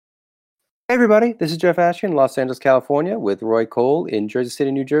Hey everybody, this is Jeff Asher in Los Angeles, California, with Roy Cole in Jersey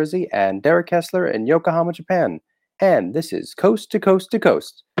City, New Jersey, and Derek Kessler in Yokohama, Japan. And this is Coast to Coast to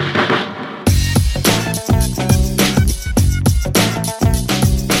Coast.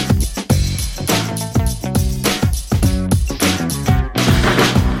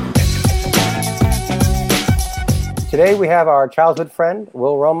 Today we have our childhood friend,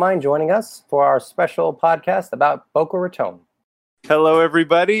 Will Romine, joining us for our special podcast about Boca Raton. Hello,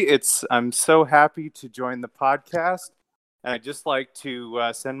 everybody. I'm so happy to join the podcast. And I'd just like to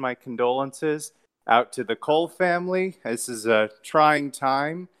send my condolences out to the Cole family. This is a trying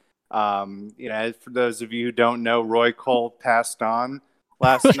time. For those of you who don't know, Roy Cole passed on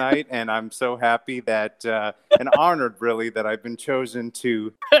last night, and I'm so happy that, and honored really, that I've been chosen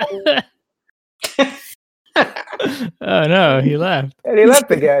to... Oh no, he left. And he left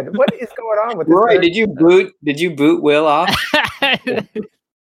again. What is going on with this? Roy, did you boot Will off? I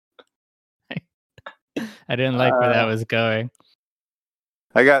didn't like where that was going.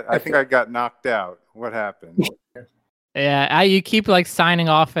 I think I got knocked out. What happened? Yeah, you keep like signing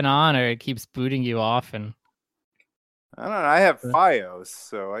off and on, or it keeps booting you off, and I don't know. I have FiOS,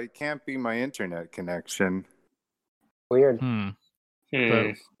 so it can't be my internet connection. Weird.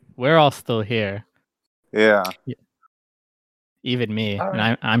 But we're all still here. Yeah. Even me, All and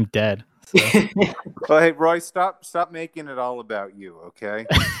right. I'm dead. So. Well, hey, Roy, stop making it all about you, okay?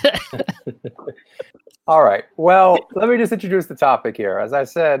 All right. Well, let me just introduce the topic here. As I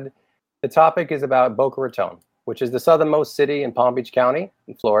said, the topic is about Boca Raton, which is the southernmost city in Palm Beach County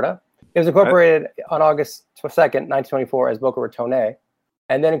in Florida. It was incorporated on August 2nd, 1924 as Boca Raton,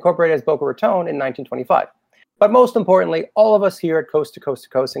 and then incorporated as Boca Raton in 1925. But most importantly, all of us here at Coast to Coast to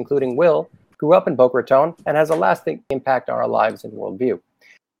Coast, including Will, grew up in Boca Raton and has a lasting impact on our lives and worldview.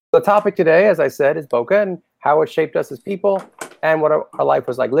 The topic today, as I said, is Boca and how it shaped us as people and what our life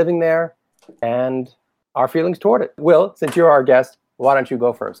was like living there and our feelings toward it. Will, since you're our guest, why don't you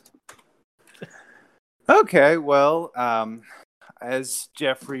go first? Okay, well, as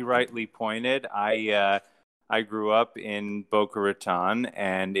Jeffrey rightly pointed, I grew up in Boca Raton,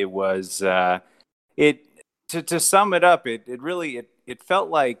 and it was to sum it up, it felt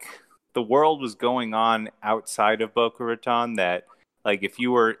like the world was going on outside of Boca Raton, that like if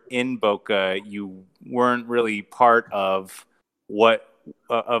you were in Boca, you weren't really part of what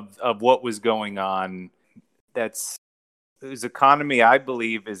was going on. Whose economy, I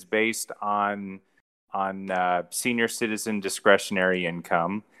believe, is based on senior citizen discretionary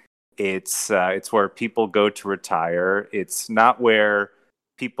income. It's where people go to retire. It's not where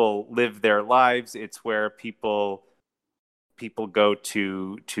people live their lives. It's where people go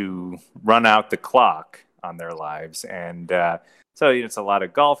to run out the clock on their lives. And so it's a lot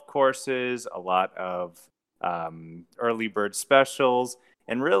of golf courses, a lot of early bird specials,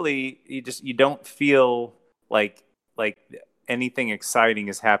 and really you don't feel like anything exciting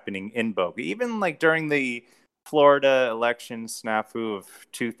is happening in Boca. Even like during the Florida election snafu of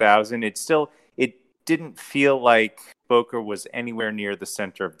 2000, it didn't feel like Boca was anywhere near the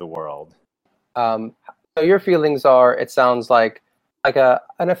center of the world. So your feelings are, it sounds like an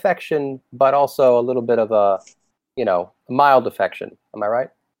affection, but also a little bit of a mild affection. Am I right?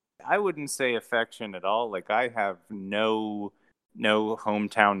 I wouldn't say affection at all. Like, I have no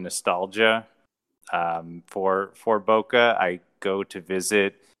hometown nostalgia for Boca. I go to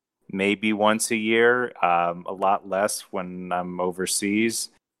visit maybe once a year, a lot less when I'm overseas,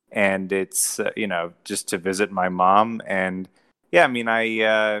 and it's just to visit my mom. And yeah, I mean,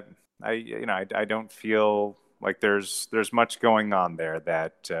 I don't feel like there's much going on there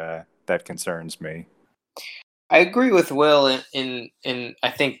that concerns me. I agree with Will in I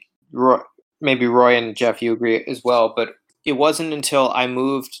think maybe Roy and Jeff, you agree as well, but it wasn't until I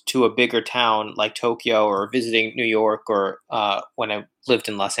moved to a bigger town like Tokyo or visiting New York or when I lived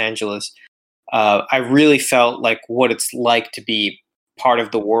in Los Angeles, I really felt like what it's like to be part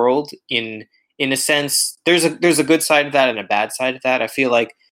of the world. In a sense, there's a good side of that and a bad side of that. I feel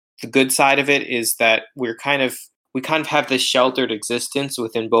like the good side of it is that we kind of have this sheltered existence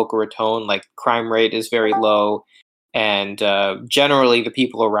within Boca Raton. Like, crime rate is very low, and generally the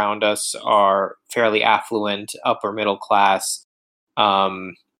people around us are fairly affluent, upper middle class.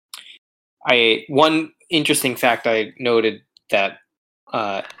 One interesting fact I noted that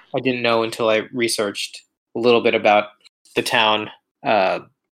I didn't know until I researched a little bit about the town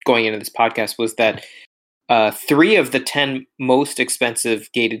going into this podcast was that 3 of the 10 most expensive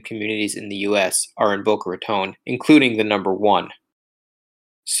gated communities in the U.S. are in Boca Raton, including the number 1.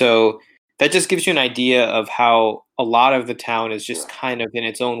 So that just gives you an idea of how a lot of the town is just kind of in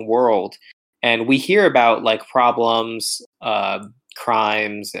its own world. And we hear about like problems,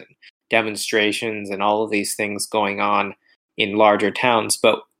 crimes, and demonstrations and all of these things going on in larger towns.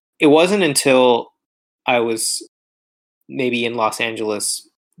 But it wasn't until I was maybe in Los Angeles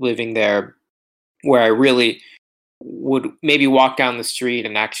living there where I really would maybe walk down the street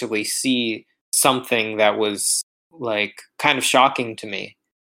and actually see something that was like kind of shocking to me.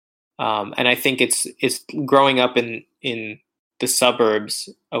 And I think it's growing up in the suburbs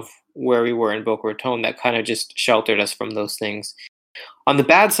of where we were in Boca Raton that kind of just sheltered us from those things. On the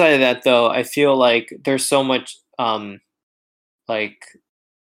bad side of that, though, I feel like there's so much like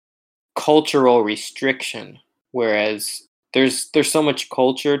cultural restriction, whereas there's so much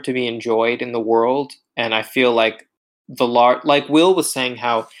culture to be enjoyed in the world, and I feel like like Will was saying,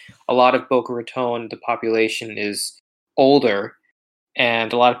 how a lot of Boca Raton, the population is older,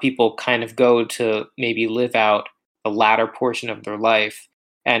 and a lot of people kind of go to maybe live out the latter portion of their life.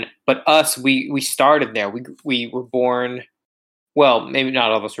 But us, we started there. We were born. Well, maybe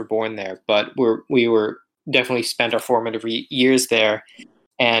not all of us were born there, but we were definitely spent our formative years there.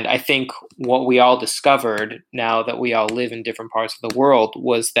 And I think what we all discovered now that we all live in different parts of the world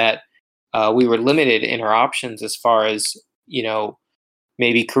was that we were limited in our options as far as,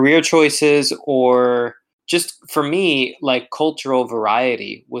 maybe career choices, or just for me, like cultural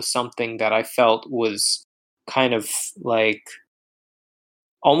variety was something that I felt was kind of like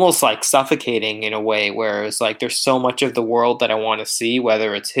almost like suffocating in a way, where it's like there's so much of the world that I want to see,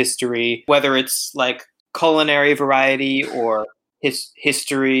 whether it's history, whether it's like culinary variety, or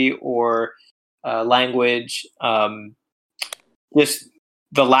history, or language. Just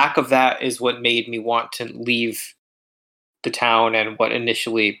the lack of that is what made me want to leave the town, and what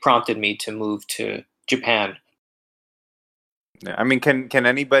initially prompted me to move to Japan. I mean, can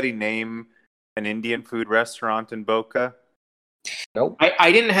anybody name an Indian food restaurant in Boca? Nope.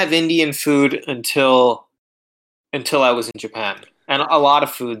 I didn't have Indian food until I was in Japan, and a lot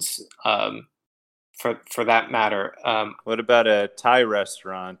of foods, for that matter. What about a Thai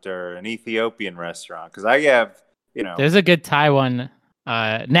restaurant or an Ethiopian restaurant? Because I have, There's a good Thai one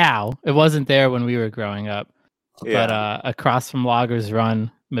now. It wasn't there when we were growing up. yeah. But across from Loggers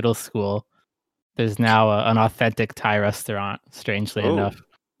Run Middle School, there's now an authentic Thai restaurant, strangely Ooh, enough.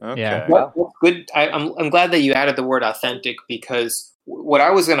 Okay. Yeah. Well, good. I'm glad that you added the word authentic, because what I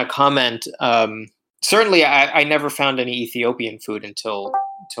was going to comment, certainly I never found any Ethiopian food until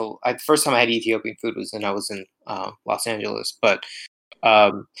the first time I had Ethiopian food was when I was in Los Angeles. But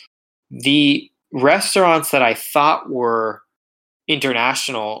the restaurants that I thought were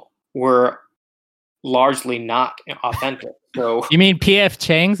international were largely not authentic. So You mean PF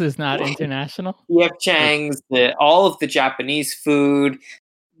Chang's is not international? P.F. Chang's, all of the Japanese food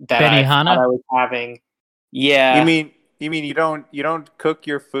that I thought Benihana? I was having. Yeah. You mean you don't cook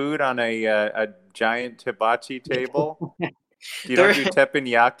your food on a giant hibachi table? You don't do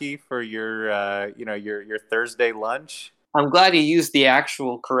teppanyaki for your Thursday lunch? I'm glad you used the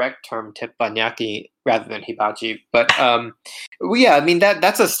actual correct term, teppanyaki, rather than hibachi. But well, yeah, I mean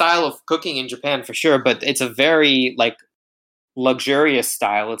that's a style of cooking in Japan for sure. But it's a very like luxurious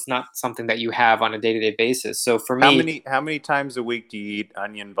style. It's not something that you have on a day-to-day basis. So for me, How many times a week do you eat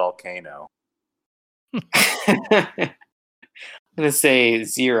onion volcano? I'm gonna say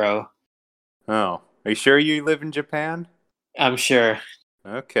 0. Oh, are you sure you live in Japan? I'm sure.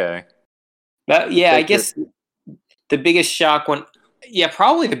 Okay. I guess the biggest shock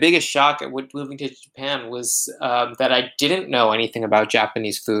probably the biggest shock at moving to Japan was that I didn't know anything about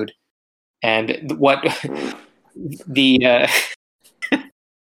Japanese food, and what the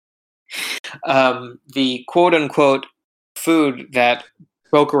the quote unquote food that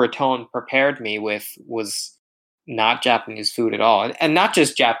Boca Raton prepared me with was not Japanese food at all, and not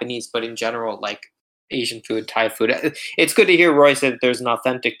just Japanese, but in general, like Asian food, Thai food. It's good to hear Roy say that there's an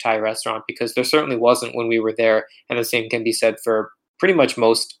authentic Thai restaurant, because there certainly wasn't when we were there, and the same can be said for pretty much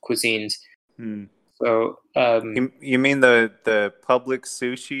most cuisines. So you mean the public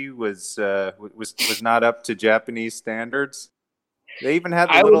sushi was not up to Japanese standards? They even had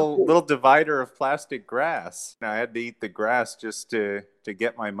the little divider of plastic grass. I had to eat the grass just to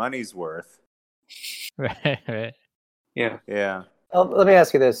get my money's worth. Right. Yeah. Let me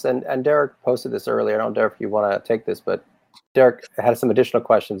ask you this, and Derek posted this earlier. I don't know, Derek, if you want to take this, but Derek had some additional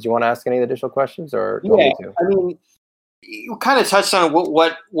questions. Do you want to ask any additional questions, or do you want me to? I mean, you kind of touched on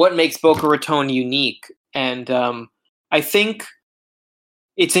what makes Boca Raton unique, and I think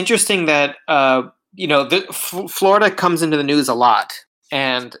it's interesting that Florida comes into the news a lot,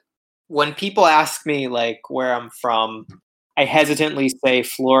 and when people ask me like where I'm from, I hesitantly say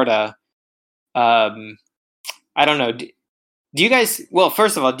Florida. I don't know. Do you guys? Well,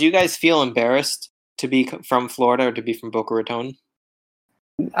 first of all, do you guys feel embarrassed to be from Florida or to be from Boca Raton?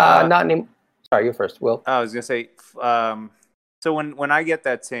 Not any. Sorry, you first, Will. I was gonna say. So when I get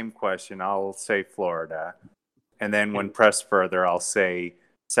that same question, I'll say Florida, and then when pressed further, I'll say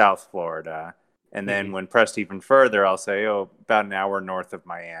South Florida, and then when pressed even further, I'll say, about an hour north of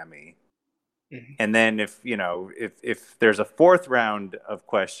Miami. And then if there's a fourth round of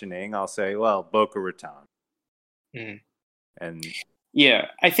questioning, I'll say, well, Boca Raton. And yeah,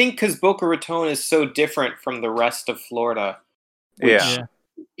 I think because Boca Raton is so different from the rest of Florida. I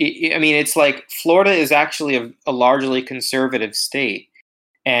mean, it's like Florida is actually a largely conservative state,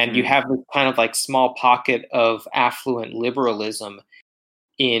 and you have this kind of like small pocket of affluent liberalism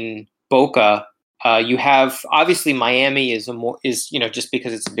in Boca. You have obviously Miami is just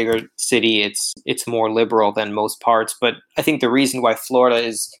because it's a bigger city, it's more liberal than most parts. But I think the reason why Florida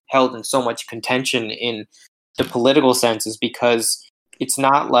is held in so much contention in the political sense is because it's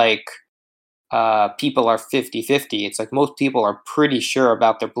not like people are 50-50. It's like most people are pretty sure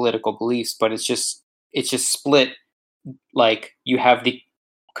about their political beliefs, but it's just split. Like you have the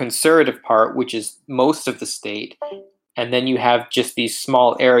conservative part, which is most of the state. And then you have just these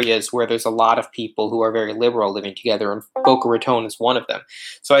small areas where there's a lot of people who are very liberal living together, and Boca Raton is one of them.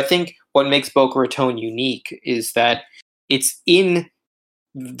 So I think what makes Boca Raton unique is that it's in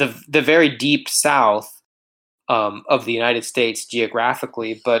the very deep south of the United States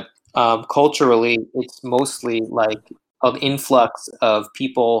geographically, but culturally, it's mostly like an influx of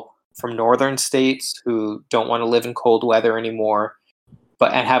people from northern states who don't want to live in cold weather anymore,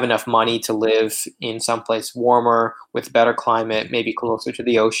 and have enough money to live in someplace warmer with better climate, maybe closer to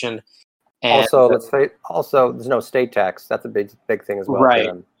the ocean. And also, there's no state tax. That's a big thing as well. Right.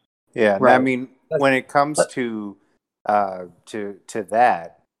 For them. Yeah. Right. I mean, when it comes to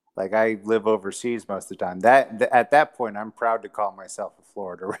that, like I live overseas most of the time. At that point, I'm proud to call myself a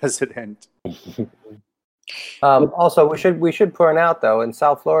Florida resident. Also, we should point out though, in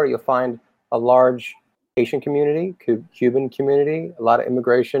South Florida, you'll find a large Haitian community, Cuban community, a lot of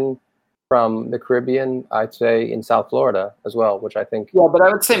immigration from the Caribbean, I'd say, in South Florida as well, which I think. Yeah, but I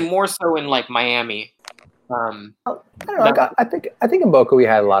would say more so in like Miami. I don't know. I think in Boca we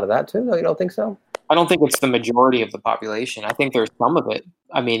had a lot of that too. No, you don't think so? I don't think it's the majority of the population. I think there's some of it.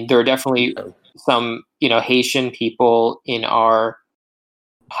 I mean, there are definitely some, Haitian people in our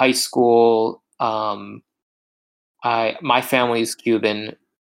high school. My family's Cuban,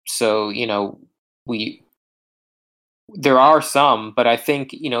 so there are some, but I think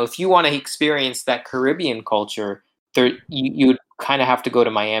if you want to experience that Caribbean culture, you'd kind of have to go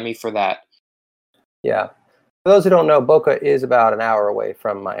to Miami for that. Yeah, for those who don't know, Boca is about an hour away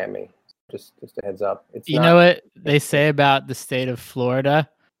from Miami. Just a heads up. Know what they say about the state of Florida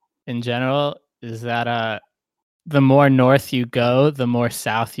in general is that the more north you go, the more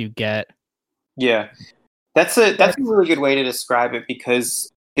south you get. Yeah, that's a really good way to describe it,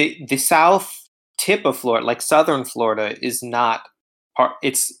 because the south tip of Florida, like southern Florida, is not part.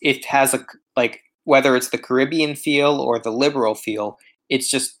 It has whether it's the Caribbean feel or the liberal feel,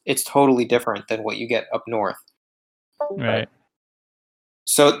 it's totally different than what you get up north. Right.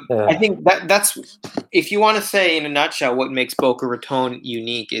 So I think that's, if you want to say in a nutshell what makes Boca Raton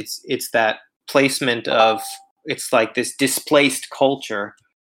unique, it's that placement of, it's like this displaced culture.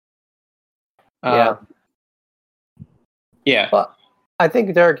 Yeah. Well, I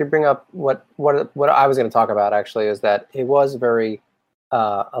think Derek, you bring up what I was going to talk about actually, is that it was very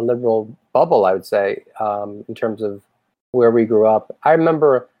a liberal bubble, I would say, in terms of where we grew up. I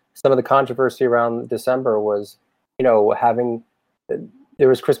remember some of the controversy around December was, there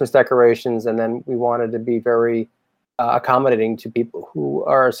was Christmas decorations, and then we wanted to be very accommodating to people who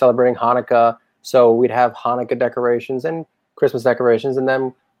are celebrating Hanukkah. So we'd have Hanukkah decorations and Christmas decorations, and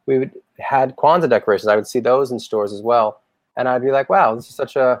then we had Kwanzaa decorations. I would see those in stores as well. And I'd be like, wow, this is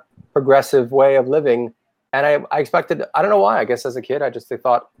such a progressive way of living. And I expected, I don't know why, I guess as a kid, I just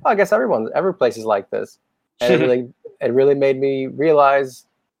thought, I guess every place is like this. And it really made me realize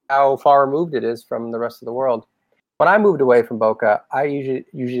how far removed it is from the rest of the world. When I moved away from Boca, I usually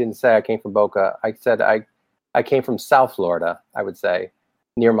didn't say I came from Boca. I said I came from South Florida, I would say,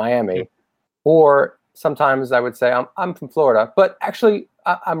 near Miami. Or sometimes I would say I'm from Florida. But actually,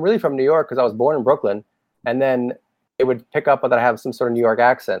 I'm really from New York because I was born in Brooklyn. And then it would pick up that I have some sort of New York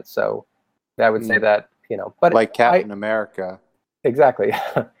accent. So I would say that, But like Captain America. Exactly.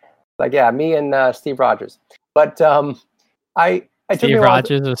 Me and Steve Rogers. But Steve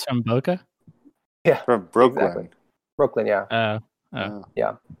Rogers was from Boca? Yeah. From Brooklyn. Exactly. Brooklyn, yeah.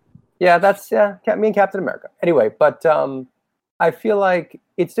 Yeah. That's me and Captain America. Anyway, but I feel like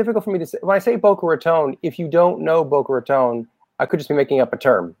it's difficult for me to say. When I say Boca Raton, if you don't know Boca Raton, I could just be making up a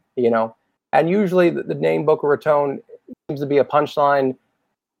term, And usually the name Boca Raton seems to be a punchline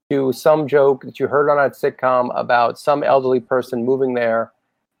to some joke that you heard on a sitcom about some elderly person moving there,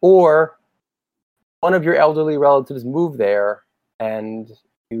 or one of your elderly relatives moved there, and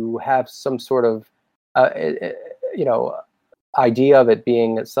you have some sort of, idea of it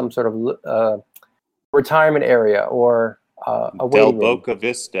being some sort of retirement area or a Del waiting room. Boca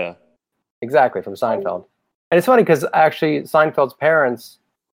Vista. Exactly, from Seinfeld. And it's funny because actually Seinfeld's parents,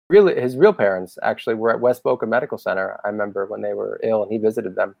 his real parents, actually were at West Boca Medical Center. I remember when they were ill and he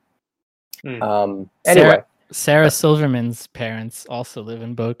visited them. Anyway. Sarah Silverman's parents also live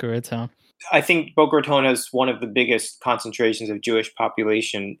in Boca Raton. I think Boca Raton has one of the biggest concentrations of Jewish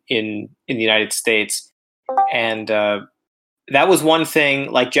population in the United States. And that was one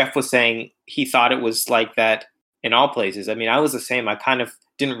thing, like Jeff was saying, he thought it was like that in all places. I mean, I was the same. I kind of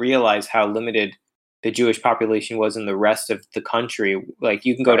didn't realize how limited the Jewish population was in the rest of the country. Like,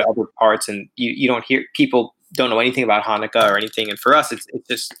 you can go to other parts and you don't hear, people don't know anything about Hanukkah or anything. And for us,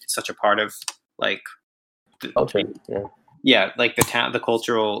 it's such a part of like the culture. Like the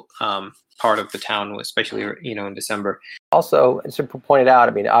cultural part of the town, especially, in December. Also, it's pointed out,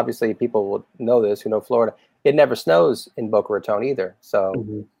 I mean, obviously people will know this, who know Florida. It never snows in Boca Raton either.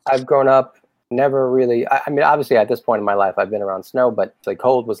 So I've grown up never really, I mean, obviously at this point in my life, I've been around snow, but the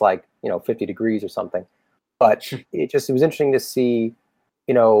cold was like, 50 degrees or something. But it was interesting to see,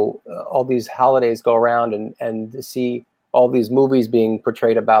 all these holidays go around and to see all these movies being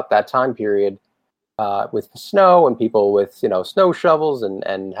portrayed about that time period with snow and people with, snow shovels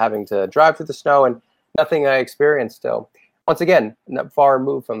and having to drive through the snow, and nothing I experienced still. Once again, far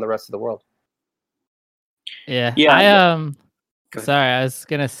removed from the rest of the world. Yeah. I was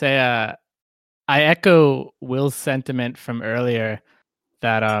gonna say I echo Will's sentiment from earlier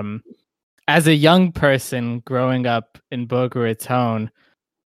that as a young person growing up in Boca Raton,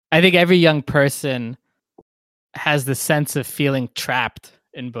 I think every young person has the sense of feeling trapped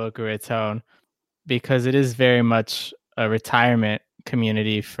in Boca Raton because it is very much a retirement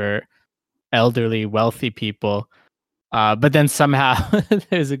community for elderly, wealthy people. But then somehow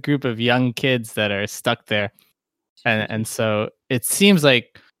there's a group of young kids that are stuck there. And so it seems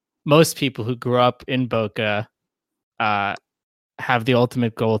like most people who grew up in Boca have the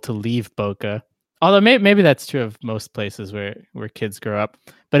ultimate goal to leave Boca. Although maybe that's true of most places where kids grow up.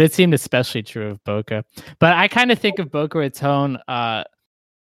 But it seemed especially true of Boca. But I kind of think of Boca Raton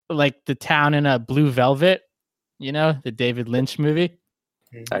like the town in a Blue Velvet, the David Lynch movie.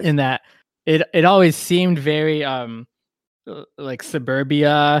 Nice. In that it always seemed very like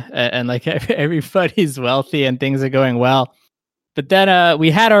suburbia and like everybody's wealthy and things are going well. But then we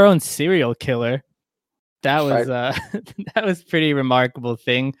had our own serial killer. That was that was pretty remarkable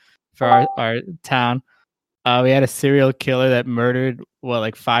thing for our town. We had a serial killer that murdered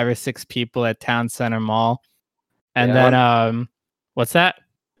 5 or 6 people at Town Center Mall. And then what's that?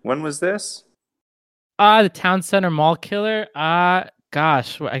 When was this? The Town Center Mall killer.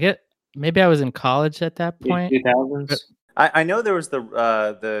 Gosh, maybe I was in college at that point. 2000s. I know there was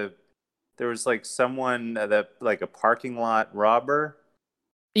there was like someone that like a parking lot robber.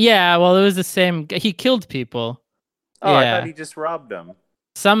 Yeah, well, it was the same. He killed people. Oh, yeah. I thought he just robbed them.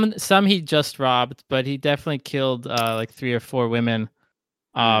 Some he just robbed, but he definitely killed like 3 or 4 women.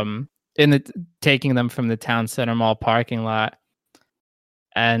 Taking them from the Town Center Mall parking lot,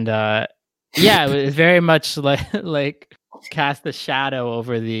 and it was very much like cast a shadow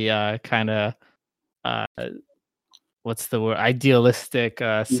over the kind of what's the word, idealistic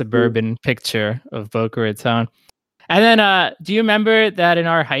suburban picture of Boca Raton. And then do you remember that in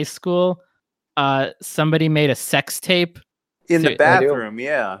our high school somebody made a sex tape in the bathroom?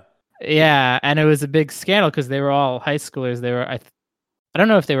 Yeah, and it was a big scandal because they were all high schoolers. They were I don't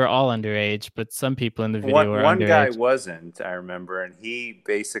know if they were all underage, but some people in the video were underage. One guy wasn't, I remember, and he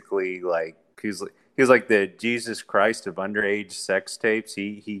basically he was like the Jesus Christ of underage sex tapes.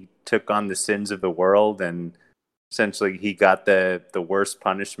 He took on the sins of the world, and essentially he got the worst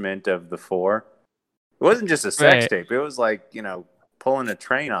punishment of the 4. It wasn't just a sex tape. It was like, pulling a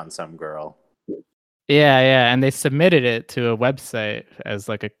train on some girl. Yeah, and they submitted it to a website as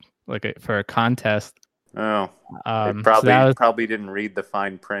for a contest. Oh, they probably didn't read the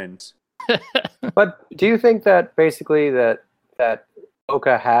fine print. But do you think that basically that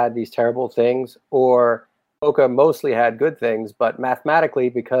Boca had these terrible things, or Boca mostly had good things, but mathematically,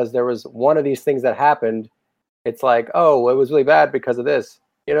 because there was one of these things that happened, it's like, oh, it was really bad because of this.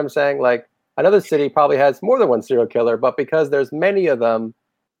 You know what I'm saying? Like, another city probably has more than one serial killer, but because there's many of them,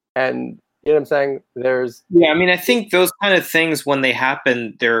 and you know what I'm saying? I mean, I think those kind of things, when they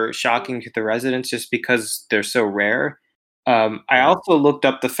happen, they're shocking to the residents just because they're so rare. I also looked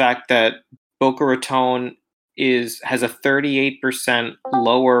up the fact that Boca Raton has a 38%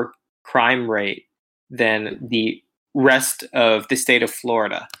 lower crime rate than the rest of the state of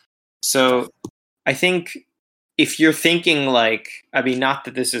Florida. So I think if you're thinking like, I mean, not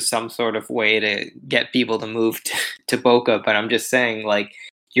that this is some sort of way to get people to move to Boca, but I'm just saying like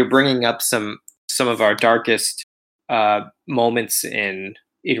you're bringing up some of our darkest moments in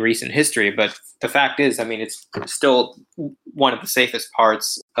recent history. But the fact is, I mean, it's still one of the safest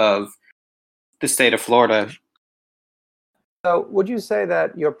parts of the state of Florida. So would you say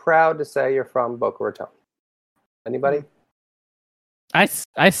that you're proud to say you're from Boca Raton? Anybody? I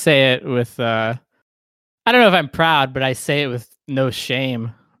say it with, I don't know if I'm proud, but I say it with no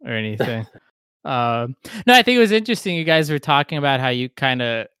shame or anything. No, I think it was interesting. You guys were talking about how you kind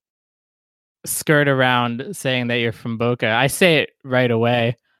of skirt around saying that you're from Boca. I say it right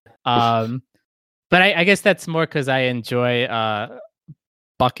away. But I guess that's more because I enjoy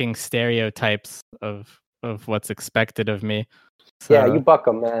bucking stereotypes of what's expected of me. So, yeah, you buck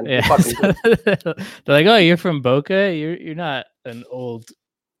them, man. Yeah. They're like, "Oh, you're from Boca. You're not an old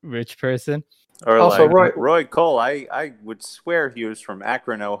rich person." Or also, like Roy Cole, I would swear he was from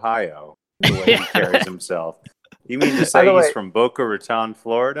Akron, Ohio, the way he carries himself. You mean to say he's from Boca Raton,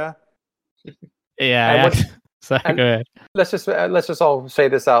 Florida? Yeah. So go ahead. Let's just all say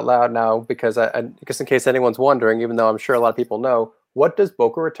this out loud now, because just in case anyone's wondering, even though I'm sure a lot of people know, what does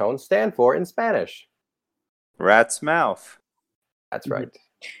Boca Raton stand for in Spanish? Rat's mouth. That's right.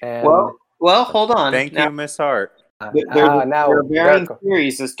 And well, hold on. Thank you, Miss Hart. There are varying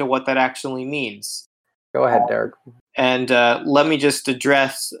theories as to what that actually means. Go ahead, Derek. And let me just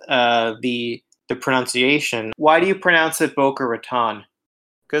address the pronunciation. Why do you pronounce it Boca Raton?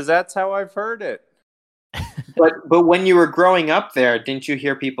 Because that's how I've heard it. But when you were growing up there, didn't you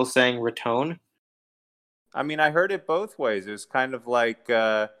hear people saying Raton? I mean, I heard it both ways. It was kind of like,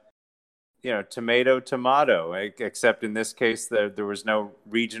 tomato, except in this case, there was no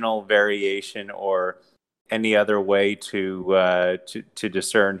regional variation or any other way to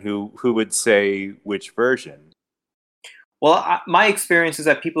discern who would say which version. Well, my experience is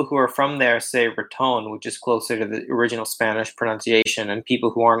that people who are from there say Raton, which is closer to the original Spanish pronunciation, and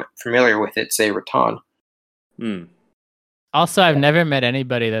people who aren't familiar with it say Raton. Also, I've never met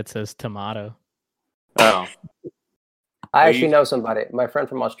anybody that says tomato. Oh. I actually know somebody. My friend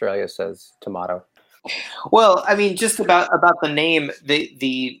from Australia says tomato. Well, I mean, just about the name,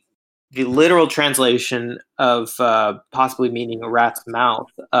 the literal translation of possibly meaning a rat's mouth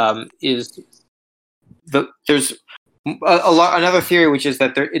is there's another theory, which is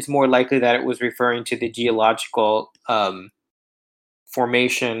that it's more likely that it was referring to the geological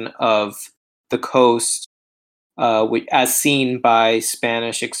formation of the coast, as seen by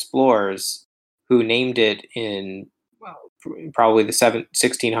Spanish explorers who named it in probably the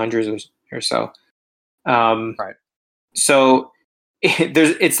 1600s or so. Right. So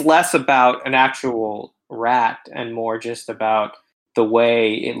it's less about an actual rat and more just about the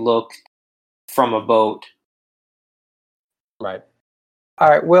way it looked from a boat. Right. All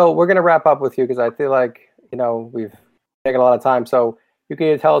right, Will, we're going to wrap up with you because I feel like, we've taken a lot of time. So you can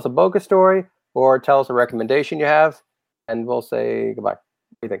either tell us a Boca story or tell us a recommendation you have, and we'll say goodbye. What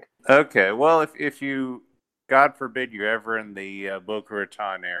do you think? Okay. Well, if you, God forbid, you're ever in the Boca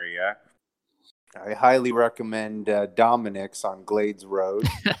Raton area, I highly recommend Dominic's on Glades Road.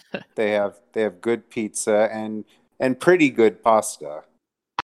 They have good pizza and pretty good pasta.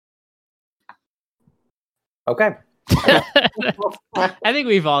 Okay. I think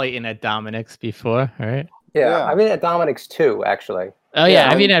we've all eaten at Dominic's before, right? Yeah. I mean at Dominic's too, actually. Oh yeah,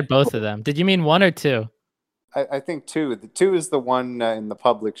 I mean at both of them. Did you mean one or two? I think two. The two is the one in the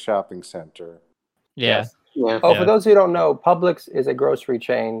Publix shopping center. Yeah. Yes. Yeah. Oh, for those who don't know, Publix is a grocery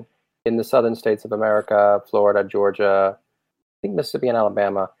chain in the southern states of America, Florida, Georgia, I think Mississippi and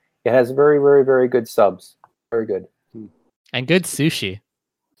Alabama. It has very, very, very good subs. Very good. And good sushi.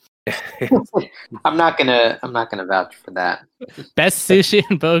 I'm not gonna vouch for that. Best sushi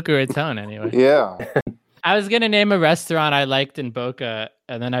in Boca Raton, anyway. Yeah. I was gonna name a restaurant I liked in Boca,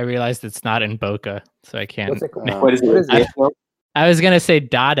 and then I realized it's not in Boca, so I can't. What is it? I was gonna say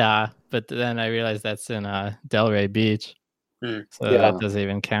Dada, but then I realized that's in Delray Beach, so that doesn't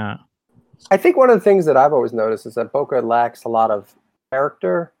even count. I think one of the things that I've always noticed is that Boca lacks a lot of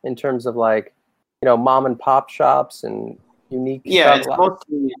character in terms of mom and pop shops and unique. Yeah, it's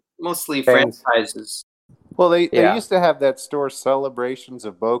mostly franchises. Well, they used to have that store Celebrations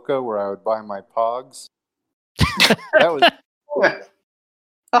of Boca where I would buy my Pogs. That was.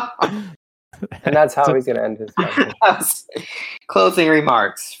 And that's how he's going to end his message. Closing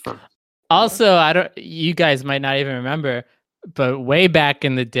remarks. Also, you guys might not even remember, but way back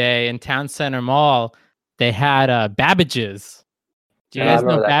in the day in Town Center Mall, they had Babbage's. Do you Yeah, I guys know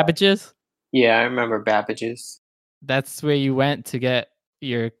remember that guy. Babbage's? Yeah, I remember Babbage's. That's where you went to get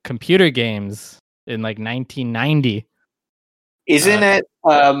your computer games in like 1990. Isn't it?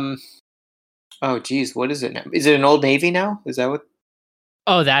 Oh, geez, what is it now? Is it an Old Navy now? Is that what?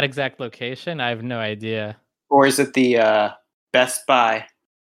 Oh, that exact location? I have no idea. Or is it the Best Buy?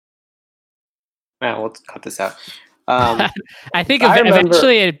 Well, we'll cut this out. I think I remember-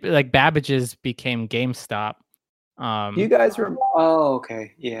 eventually, like Babbage's became GameStop. Do you guys remember? Oh,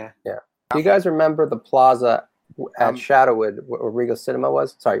 okay, yeah. Do you guys remember the plaza at Shadowwood where Regal Cinema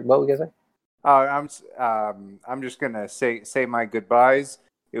was? Sorry, what were you guys saying? I'm just gonna say my goodbyes.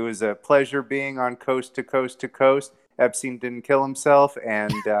 It was a pleasure being on Coast to Coast to Coast. Epstein didn't kill himself,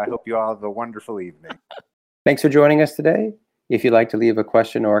 and I hope you all have a wonderful evening. Thanks for joining us today. If you'd like to leave a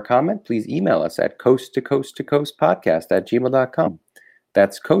question or a comment, please email us at coast2coast2coastpodcast@gmail.com.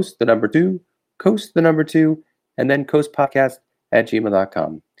 That's coast, the number 2, coast, the number 2, and then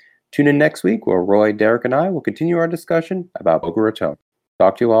coastpodcast@gmail.com. Tune in next week where Roy, Derek, and I will continue our discussion about Boca Raton.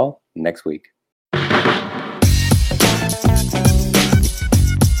 Talk to you all next week.